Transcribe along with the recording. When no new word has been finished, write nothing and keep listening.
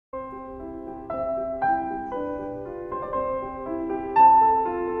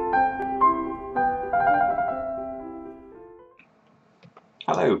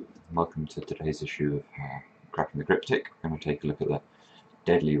welcome to today's issue of Cracking the Cryptic. I'm going to take a look at the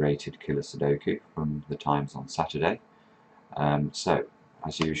deadly rated killer Sudoku from the Times on Saturday. So,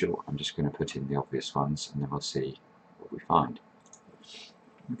 as usual, I'm just going to put in the obvious ones and then we'll see what we find.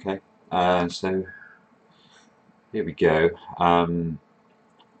 Okay, so here we go.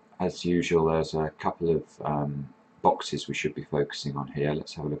 As usual, there's a couple of boxes we should be focusing on here.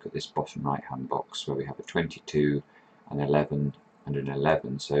 Let's have a look at this bottom right hand box where we have a 22, an 11 and an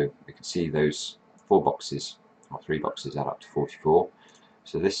 11, so we can see those four boxes or three boxes add up to 44,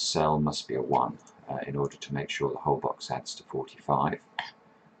 so this cell must be a 1 in order to make sure the whole box adds to 45.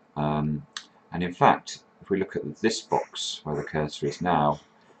 And in fact, if we look at this box where the cursor is now,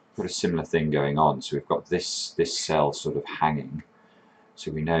 we've got a similar thing going on. So we've got this cell sort of hanging,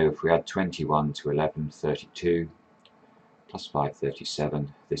 so we know if we add 21 to 11, 32 plus 5,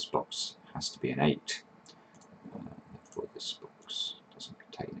 37, this box has to be an 8. Therefore this box doesn't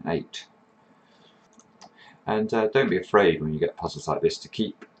contain an 8. And don't be afraid when you get puzzles like this to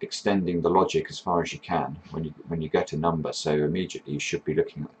keep extending the logic as far as you can when you get a number. So immediately you should be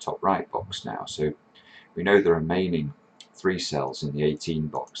looking at the top right box now. So we know the remaining 3 cells in the 18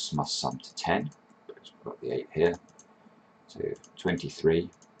 box must sum to 10, because we've got the 8 here. So 23,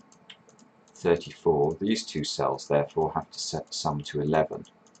 34, these 2 cells therefore have to sum to 11.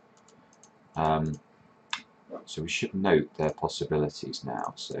 So we should note their possibilities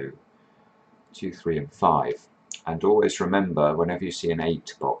now. So 2, 3 and 5. And always remember, whenever you see an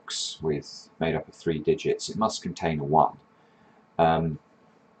 8 box made up of 3 digits, it must contain a 1.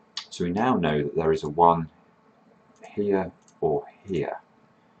 So we now know that there is a 1 here or here.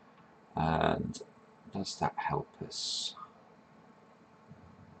 And does that help us?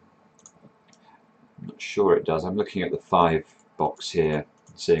 I'm not sure it does. I'm looking at the 5 box here,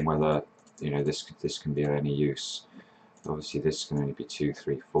 seeing whether this can be of any use. Obviously this can only be 2,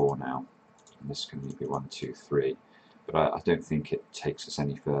 3, 4 now, and this can only be 1, 2, 3. But I don't think it takes us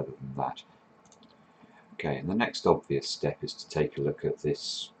any further than that. Okay, and the next obvious step is to take a look at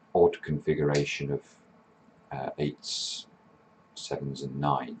this odd configuration of 8s, 7s and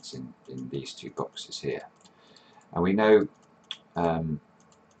 9s in these 2 boxes here. And we know when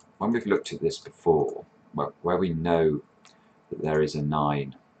we've looked at this before, where we know that there is a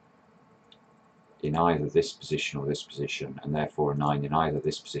 9 in either this position or this position, and therefore a 9 in either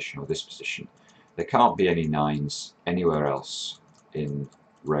this position or this position, there can't be any 9s anywhere else in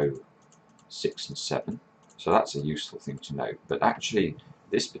row 6 and 7. So that's a useful thing to note. But actually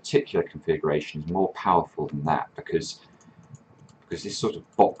this particular configuration is more powerful than that, because this sort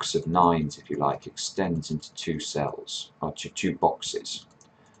of box of 9s, if you like, extends into 2 cells, or to 2 boxes.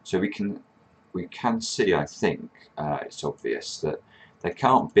 So we can see, I think, it's obvious that there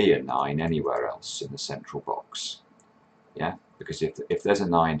can't be a 9 anywhere else in the central box. Yeah, because if there's a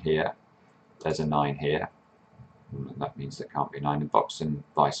 9 here, there's a 9 here, and that means there can't be a 9 in the box, and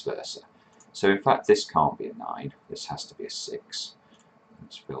vice versa. So in fact this can't be a 9, this has to be a 6.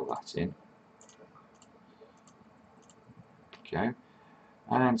 Let's fill that in. Okay.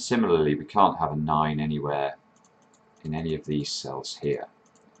 And similarly we can't have a 9 anywhere in any of these cells here.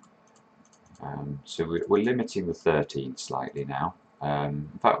 So we're limiting the 13 slightly now. In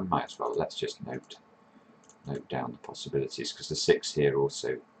fact we might as well, let's just note down the possibilities, because the 6 here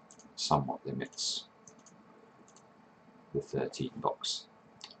also somewhat limits the 13 box.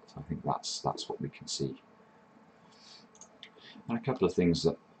 So I think that's what we can see. And a couple of things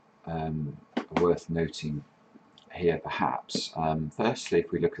that are worth noting here perhaps. Firstly,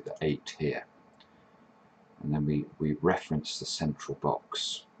 if we look at the 8 here, and then we reference the central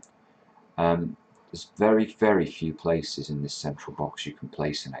box. There's very few places in this central box you can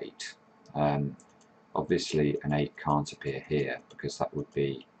place an 8. Obviously an 8 can't appear here, because that would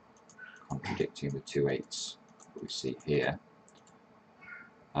be contradicting the 2 8s that we see here.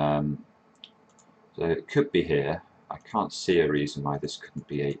 So it could be here. I can't see a reason why this couldn't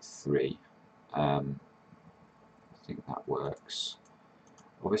be 8, 3. I think that works.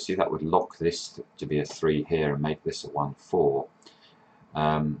 Obviously that would lock this to be a 3 here and make this a 1, 4.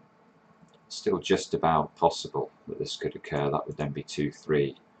 Still just about possible that this could occur. That would then be 2,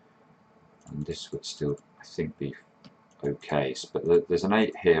 3, and this would still, I think, be okay. But there's an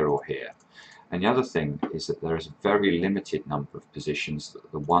 8 here or here. And the other thing is that there is a very limited number of positions that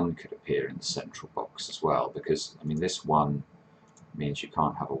the 1 could appear in the central box as well, because I mean this 1 means you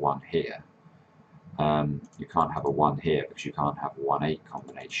can't have a 1 here. You can't have a 1 here because you can't have a 1, 8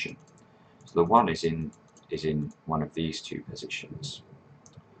 combination. So the 1 is in one of these 2 positions,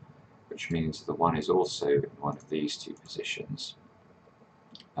 which means the 1 is also in one of these 2 positions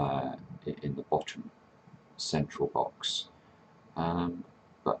in the bottom central box.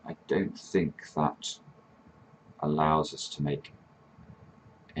 but I don't think that allows us to make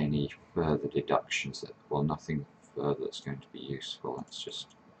any further deductions. Well, nothing further that's going to be useful. Let's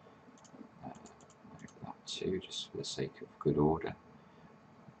just make that 2, just for the sake of good order.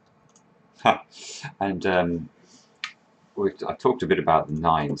 And I talked a bit about the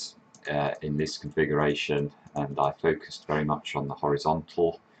 9s in this configuration, and I focused very much on the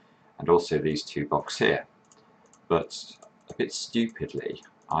horizontal and also these 2 boxes here. But a bit stupidly,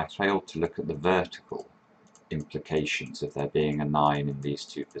 I failed to look at the vertical implications of there being a 9 in these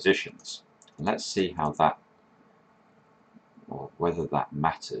 2 positions. And let's see how that, or whether that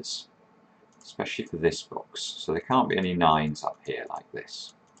matters, especially for this box. So there can't be any 9s up here like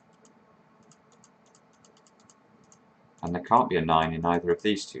this. And there can't be a 9 in either of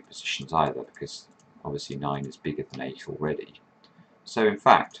these 2 positions either, because obviously 9 is bigger than 8 already. So in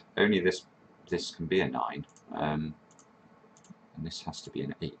fact, only this can be a 9, and this has to be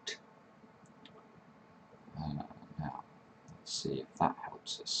an 8. Now, let's see if that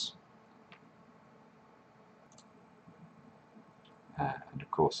helps us. And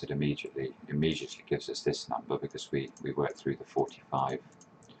of course, it immediately gives us this number because we worked through the 45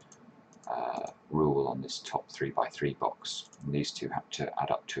 rule on this top 3x3 box. And these 2 have to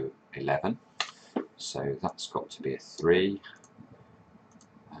add up to 11. So that's got to be a 3.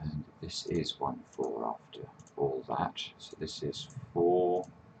 And this is 1, 4 after all that. So this is 4,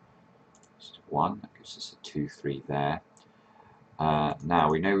 just 1. That gives us a 2, 3 there. Now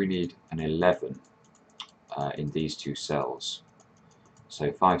we know we need an 11 in these 2 cells.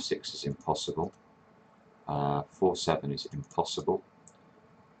 So 5, 6 is impossible. 4, 7 is impossible.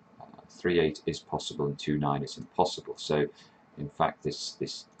 3, 8 is possible, and 2, 9 is impossible. So in fact this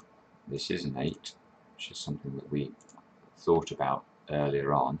is an 8, which is something that we thought about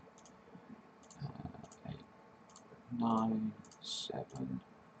earlier on. 8, 9, 7,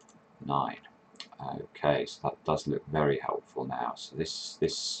 9. Okay, so that does look very helpful now. So this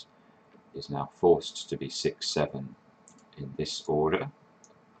is now forced to be 6, 7 in this order,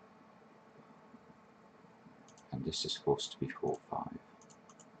 and this is forced to be 4, 5.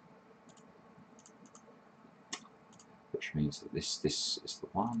 Which means that this is the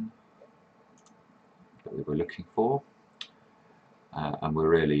one that we were looking for, and we're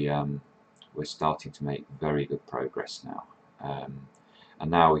really we're starting to make very good progress now.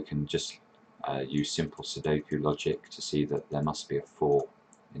 And now we can just use simple Sudoku logic to see that there must be a 4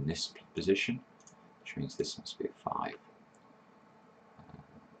 in this position, which means this must be a 5.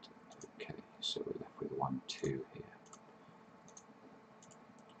 Okay, so we're left with 1, 2 here,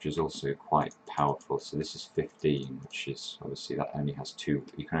 which is also quite powerful. So this is 15, which is obviously that only has 2.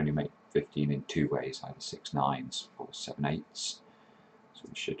 You can only make 15 in 2 ways, either 6 9s or 7 8s. So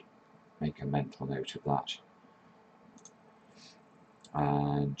we should make a mental note of that.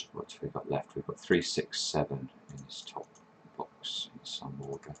 And what have we got left? We've got 3, 6, 7 in this top box in some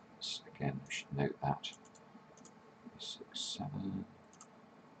order. So again, we should note that. 6, 7.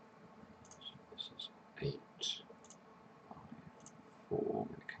 So this is 8, 5, 4.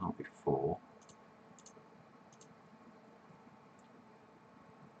 It can't be 4.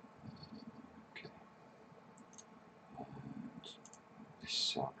 Okay. And this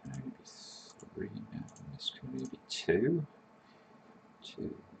cell can only be 3 now, and this can only be 2.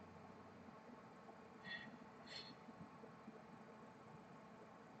 2.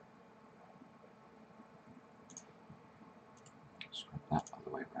 Scrub that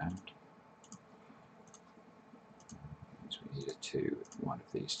other way around. So we need a 2 in one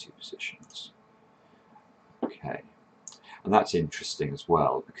of these 2 positions. Okay, and that's interesting as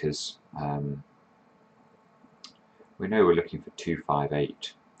well because we know we're looking for 2, 5,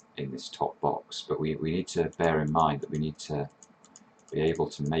 8 in this top box, but we need to bear in mind that we need to be able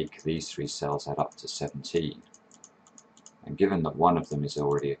to make these 3 cells add up to 17. And given that one of them is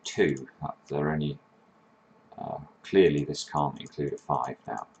already a 2, they're only clearly this can't include a 5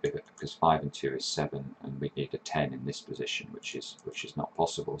 now, because 5 and 2 is 7, and we need a 10 in this position, which is not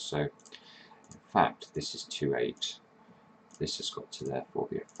possible. So in fact this is 2, 8. This has got to therefore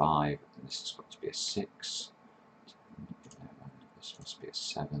be a 5, and this has got to be a 6. 11, this must be a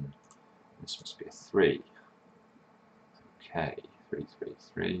 7. This must be a 3. Okay, 3, 3,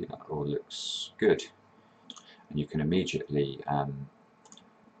 3. That all looks good. And you can immediately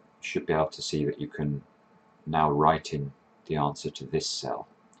should be able to see that you can now write in the answer to this cell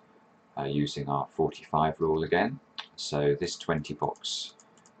using our 45 rule again. So this 20 box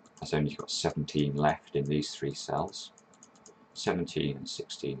has only got 17 left in these 3 cells. 17 and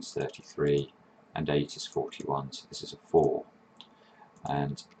 16 is 33, and 8 is 41, so this is a 4.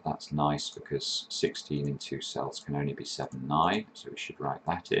 and that's nice because 16 in 2 cells can only be 7, 9, so we should write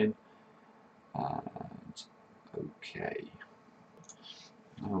that in. And okay.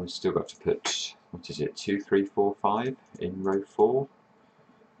 Now we've still got to put, what is it, 2, 3, 4, 5 in row 4.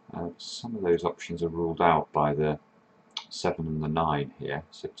 Some of those options are ruled out by the 7 and the 9 here,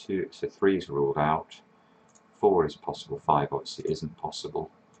 so 3 is ruled out, 4 is possible, 5 obviously isn't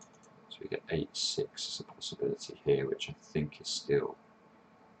possible, so we get 8, 6 as a possibility here, which I think is still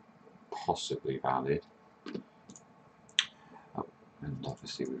possibly valid. Oh, and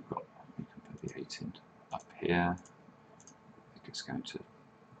obviously we can put the 8 in up here. I think it's going to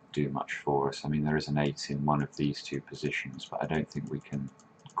do much for us. I mean, there is an 8 in one of these two positions, but I don't think we can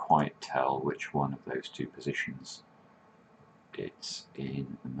quite tell which one of those two positions it's in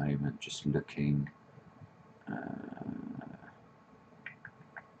at the moment. Just looking.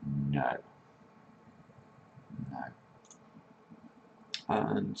 No.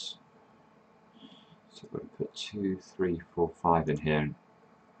 And so we're going to put 2, 3, 4, 5 in here.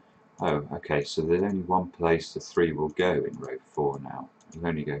 Oh, okay, so there's only one place the 3 will go in row 4 now. It'll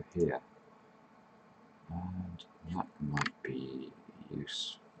only go here. And that might be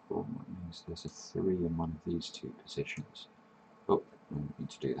useful. That means there's a 3 in one of these two positions. Oh, I don't need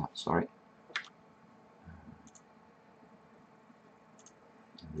to do that, sorry.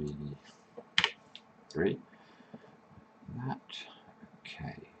 3. That.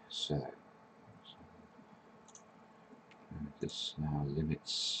 Okay, so this now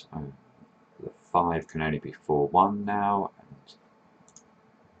limits. The 5 can only be 4, 1 now, and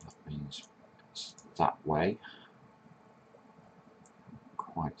that means it's that way. Can't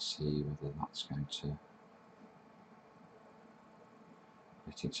quite see whether that's going to.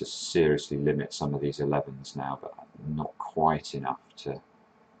 I think to seriously limit some of these 11s now, but not quite enough to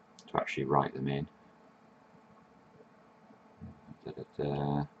actually write them in.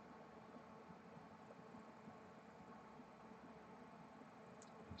 Da.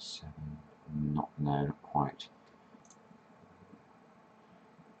 7, no, not quite.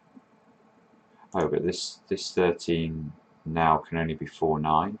 Oh, but this 13 now can only be 4,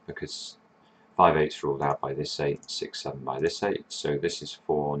 9 because 5, 8's ruled out by this 8, 6, 7 by this 8. So this is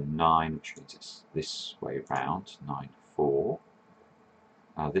 4, 9, which means it's this way round, 9, 4.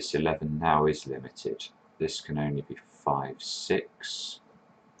 This 11 now is limited. This can only be 5, 6,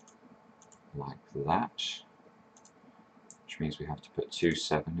 like that. Which means we have to put 2,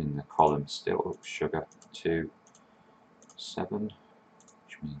 7 in the column still. Oh, sugar, 2, 7,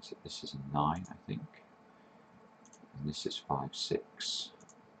 which means that this is a 9, I think. And this is 5, 6.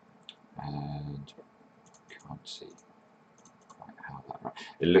 And can't see quite how that right.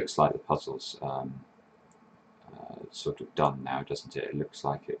 It looks like the puzzle's sort of done now, doesn't it? It looks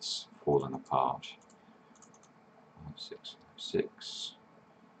like it's fallen apart. 5, 6, 5, 6.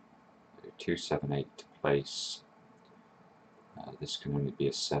 2, 7, 8 to place. This can only be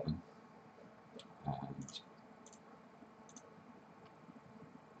a 7. And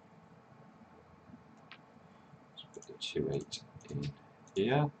let's put the 2, 8 in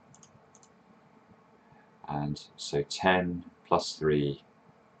here. And so 10 plus 3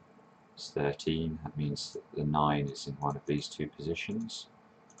 is 13. That means that the 9 is in one of these two positions,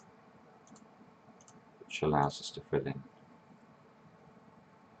 which allows us to fill in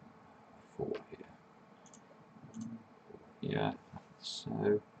 4 here. Yeah,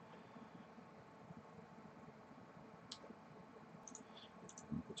 so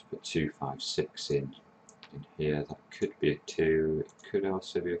let's put 2, 5, 6 in here. That could be a 2, it could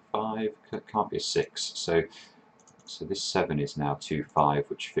also be a 5, it can't be a 6. So this 7 is now 2, 5,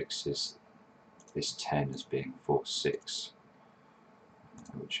 which fixes this 10 as being 4, 6,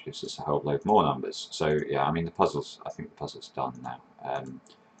 which gives us a whole load more numbers. So yeah, I mean I think the puzzle's done now.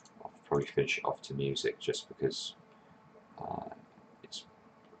 I'll probably finish it off to music just because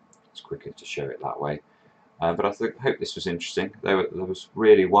it's quicker to show it that way. But I hope this was interesting. There was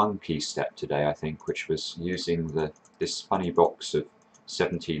really one key step today, I think, which was using this funny box of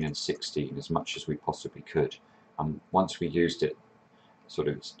 17 and 16 as much as we possibly could. And once we used it sort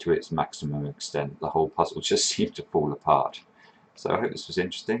of to its maximum extent, the whole puzzle just seemed to fall apart. So I hope this was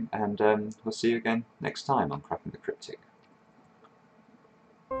interesting, and we'll see you again next time on Cracking the Cryptic.